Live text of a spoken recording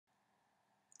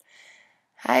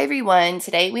Hi everyone,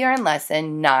 today we are in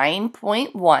lesson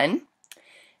 9.1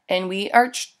 and we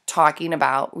are talking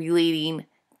about relating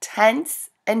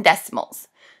tenths and decimals.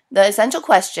 The essential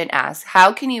question asks,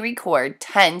 how can you record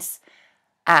tenths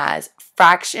as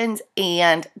fractions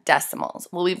and decimals?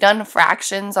 Well, we've done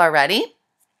fractions already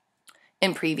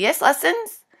in previous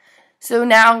lessons, so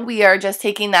now we are just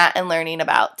taking that and learning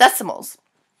about decimals.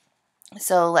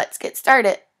 So let's get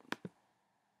started.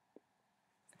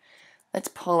 Let's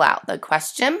pull out the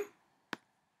question.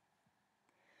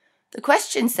 The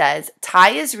question says, Ty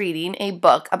is reading a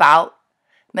book about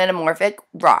metamorphic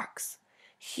rocks.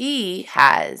 He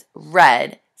has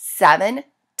read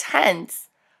 7/10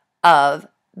 of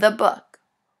the book.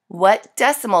 What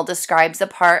decimal describes the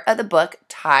part of the book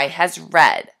Ty has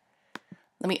read?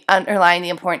 Let me underline the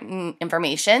important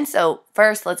information. So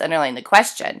first, let's underline the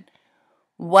question.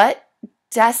 What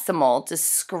decimal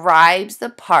describes the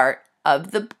part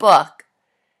of the book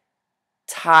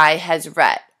Ty has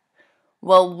read?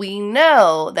 Well, we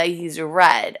know that he's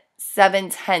read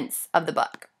 7/10 of the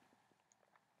book.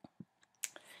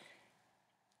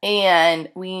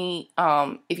 And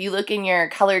if you look in your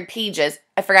colored pages,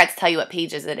 I forgot to tell you what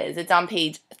pages it is. It's on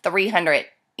page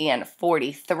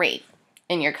 343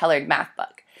 in your colored math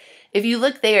book. If you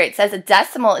look there, it says a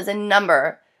decimal is a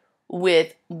number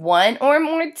with one or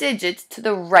more digits to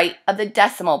the right of the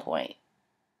decimal point.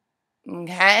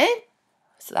 Okay?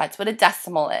 So that's what a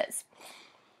decimal is.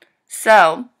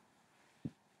 So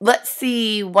let's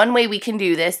see, one way we can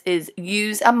do this is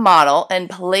use a model and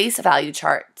place value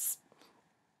charts.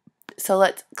 So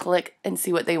let's click and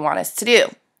see what they want us to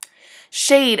do.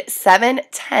 Shade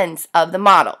 7/10 of the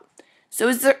model. So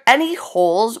is there any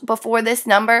holes before this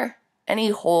number? Any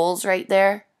holes right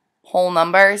there? Whole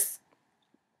numbers?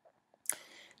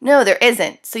 No, there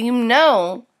isn't. So you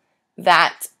know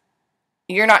that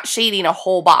you're not shading a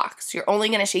whole box. You're only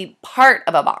going to shade part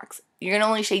of a box. You're going to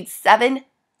only shade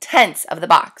 7/10 of the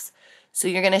box. So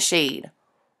you're going to shade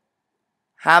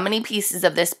how many pieces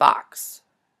of this box?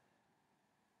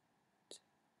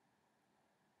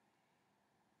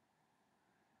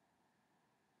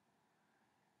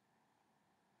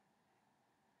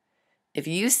 If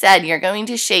you said you're going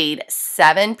to shade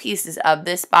 7 pieces of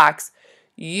this box,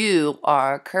 you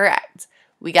are correct.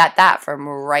 We got that from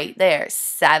right there.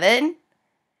 7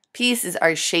 pieces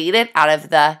are shaded out of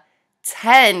the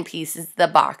 10 pieces the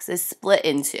box is split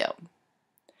into.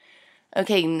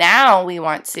 Okay, now we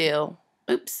want to,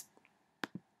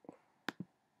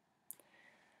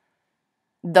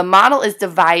 the model is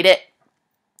divided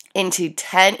into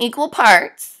 10 equal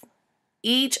parts.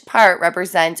 Each part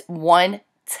represents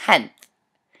 1/10.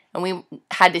 And we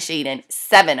had to shade in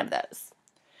 7 of those.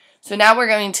 So now we're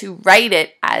going to write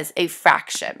it as a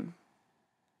fraction.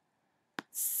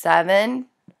 7/10.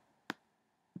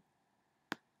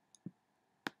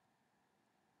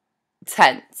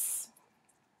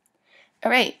 All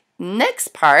right,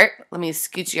 next part, let me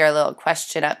scoot your little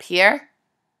question up here,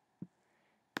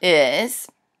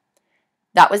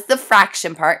 that was the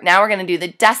fraction part. Now we're going to do the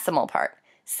decimal part.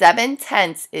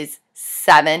 7/10 is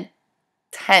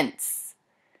 7/10.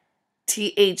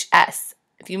 THS.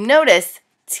 If you notice,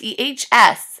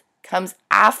 THS comes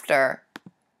after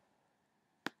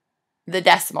the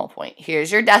decimal point.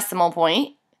 Here's your decimal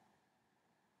point.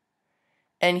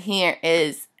 And here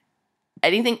is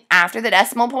anything after the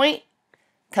decimal point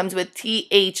comes with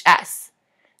THS.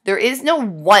 There is no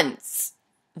ones,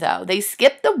 though. They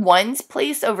skip the ones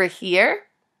place over here.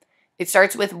 It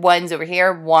starts with ones over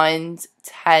here, ones,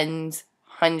 tens,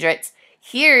 hundreds.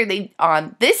 Here,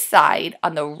 on this side,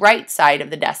 on the right side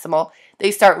of the decimal, they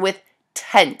start with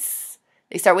tenths.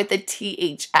 They start with the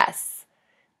THS.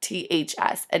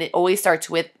 THS. And it always starts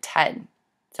with 10.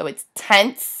 So it's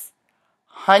tenths,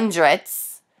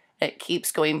 hundredths. It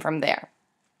keeps going from there.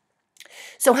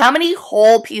 So how many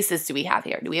whole pieces do we have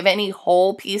here? Do we have any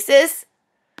whole pieces?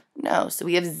 No. So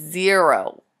we have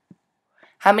 0.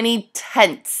 How many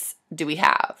tenths do we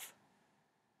have?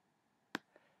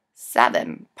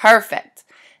 7. Perfect.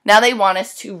 Now they want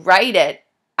us to write it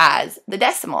as the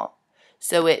decimal.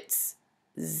 So it's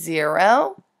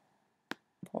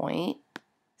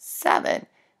 0.7.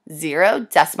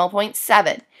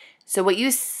 0.7. So what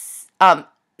you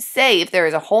say, if there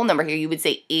is a whole number here, you would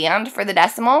say and for the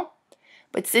decimal.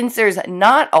 But since there's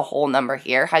not a whole number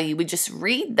here, how you would just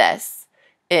read this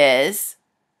is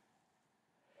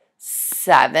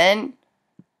 7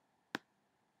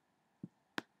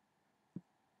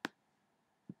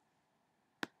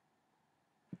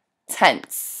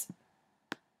 tenths.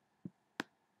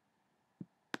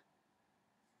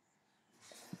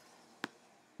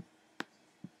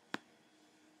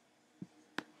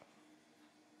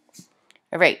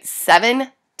 All right,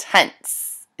 7/10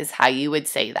 is how you would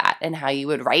say that and how you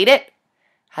would write it.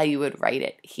 How you would write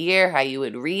it here, how you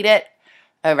would read it.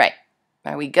 All right,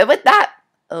 are we good with that?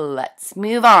 Let's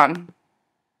move on.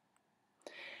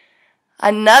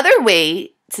 Another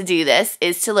way to do this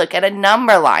is to look at a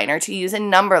number line or to use a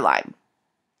number line.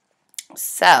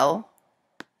 So,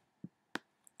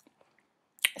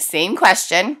 same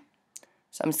question.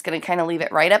 So I'm just going to kind of leave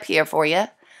it right up here for you.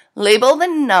 Label the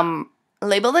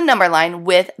number line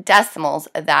with decimals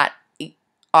that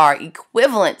are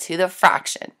equivalent to the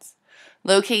fractions.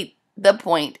 Locate the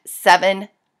point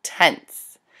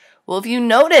 7/10. Well, if you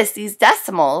notice these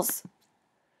decimals,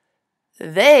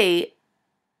 they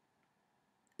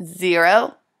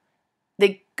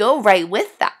go right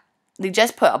with that. They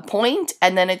just put a point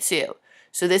and then a 2.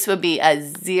 So this would be a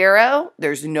 0,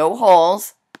 there's no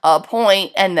holes, a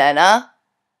point, and then a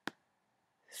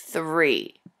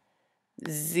 3.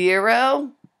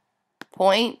 0,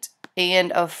 point,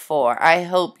 and a 4. I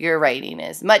hope your writing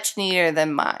is much neater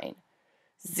than mine.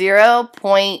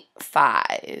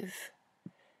 0.5.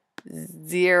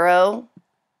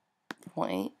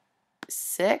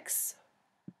 0.6.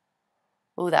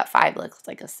 Oh, that 5 looks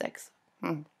like a 6.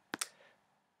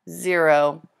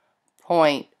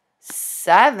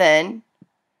 0.7.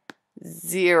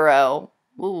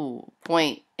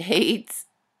 0.8.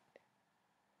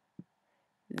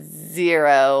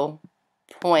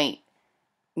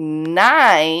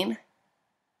 0.9.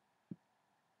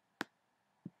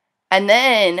 And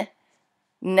then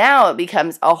now it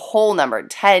becomes a whole number.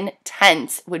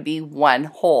 10/10 would be 1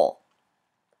 whole.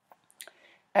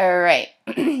 All right.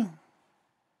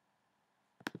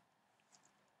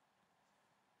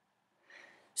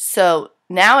 So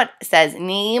now it says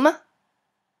names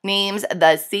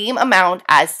the same amount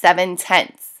as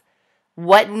 7/10.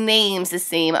 What names the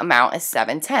same amount as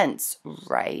 7/10?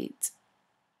 Right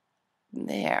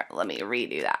there. Let me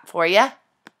redo that for you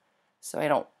so I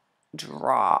don't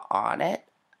draw on it.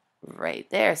 Right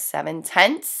there,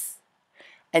 7/10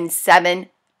 and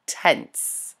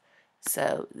 7/10.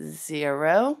 So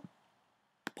 0.7.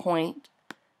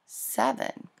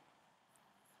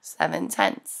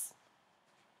 7/10.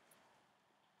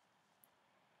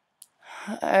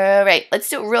 All right, let's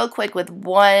do it real quick with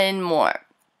one more.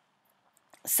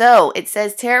 So it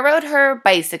says Tara rode her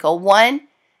bicycle 1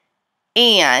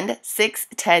 and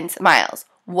 6/10 miles.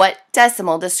 What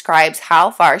decimal describes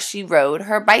how far she rode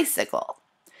her bicycle?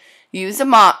 Use a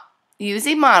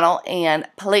model and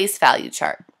place value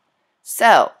chart.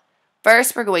 So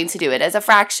first we're going to do it as a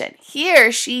fraction. Here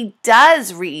she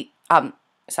does ride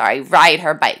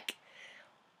her bike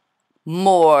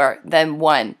more than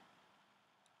 1.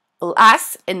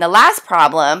 In the last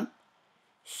problem,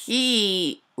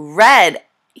 he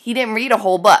didn't read a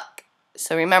whole book.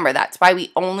 So remember, that's why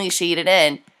we only shaded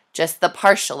in just the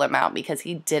partial amount, because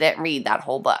he didn't read that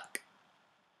whole book.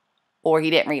 Or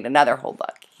he didn't read another whole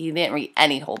book. He didn't read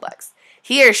any whole books.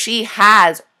 Here she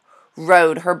has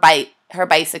rode her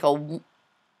bicycle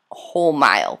whole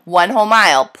mile. 1 whole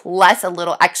mile plus a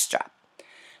little extra.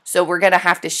 So we're going to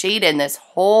have to shade in this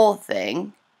whole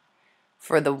thing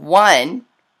for the 1.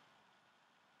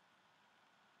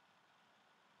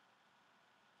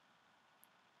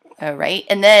 All right,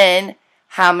 and then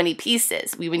how many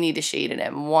pieces? We would need to shade it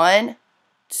in. 1,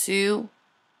 2,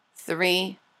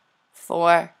 3,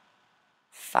 4,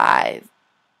 5,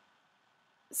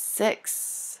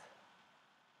 6.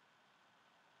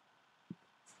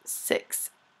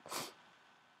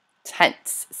 6/10.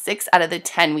 6 out of the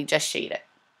 10 we just shaded.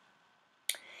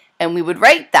 And we would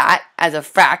write that as a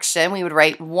fraction. We would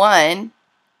write 1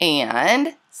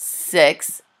 and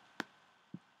 6/10.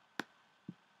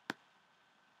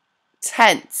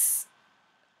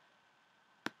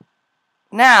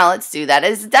 Now let's do that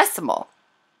as a decimal.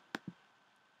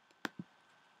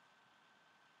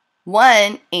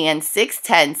 1 and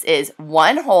 6/10 is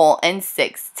 1 whole and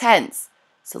 6/10.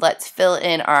 So let's fill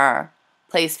in our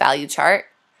place value chart.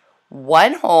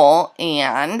 1 whole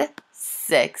and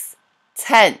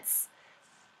 6/10.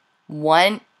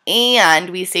 1 and,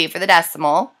 we say for the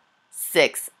decimal,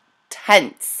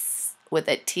 6/10 with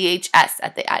a THS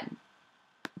at the end.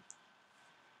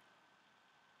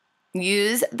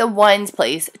 Use the 1's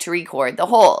place to record the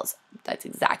wholes. That's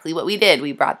exactly what we did.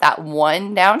 We brought that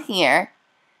 1 down here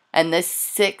and the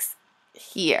 6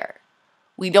 here.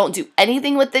 We don't do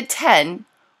anything with the 10.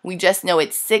 We just know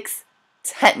it's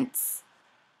 6/10.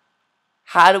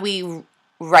 How do we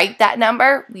write that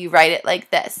number? We write it like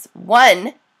this.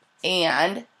 1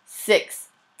 and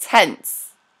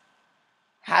 6/10.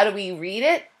 How do we read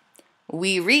it?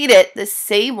 We read it the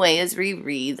same way as we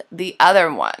read the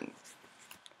other one.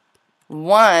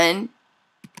 1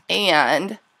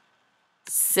 and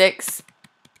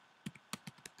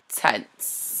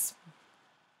 6/10.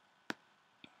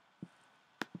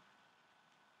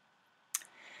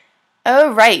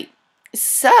 All right,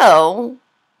 so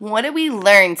what did we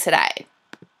learn today?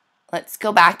 Let's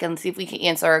go back and see if we can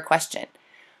answer our question.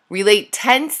 Relate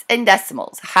tenths and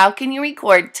decimals. How can you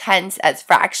record tenths as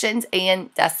fractions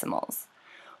and decimals?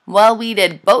 Well, we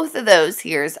did both of those.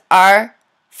 Here's our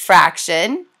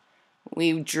fraction.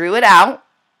 We drew it out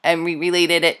and we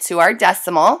related it to our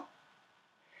decimal.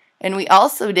 And we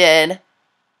also did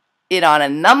it on a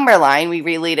number line. We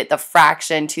related the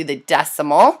fraction to the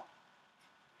decimal.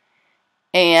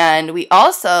 And we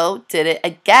also did it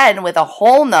again with a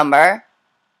whole number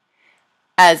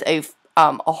as a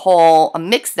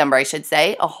mixed number, I should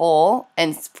say, a whole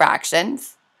and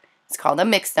fractions. It's called a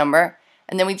mixed number.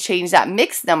 And then we change that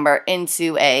mixed number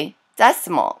into a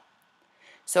decimal.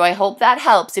 So I hope that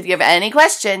helps. If you have any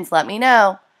questions, let me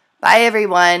know. Bye,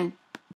 everyone.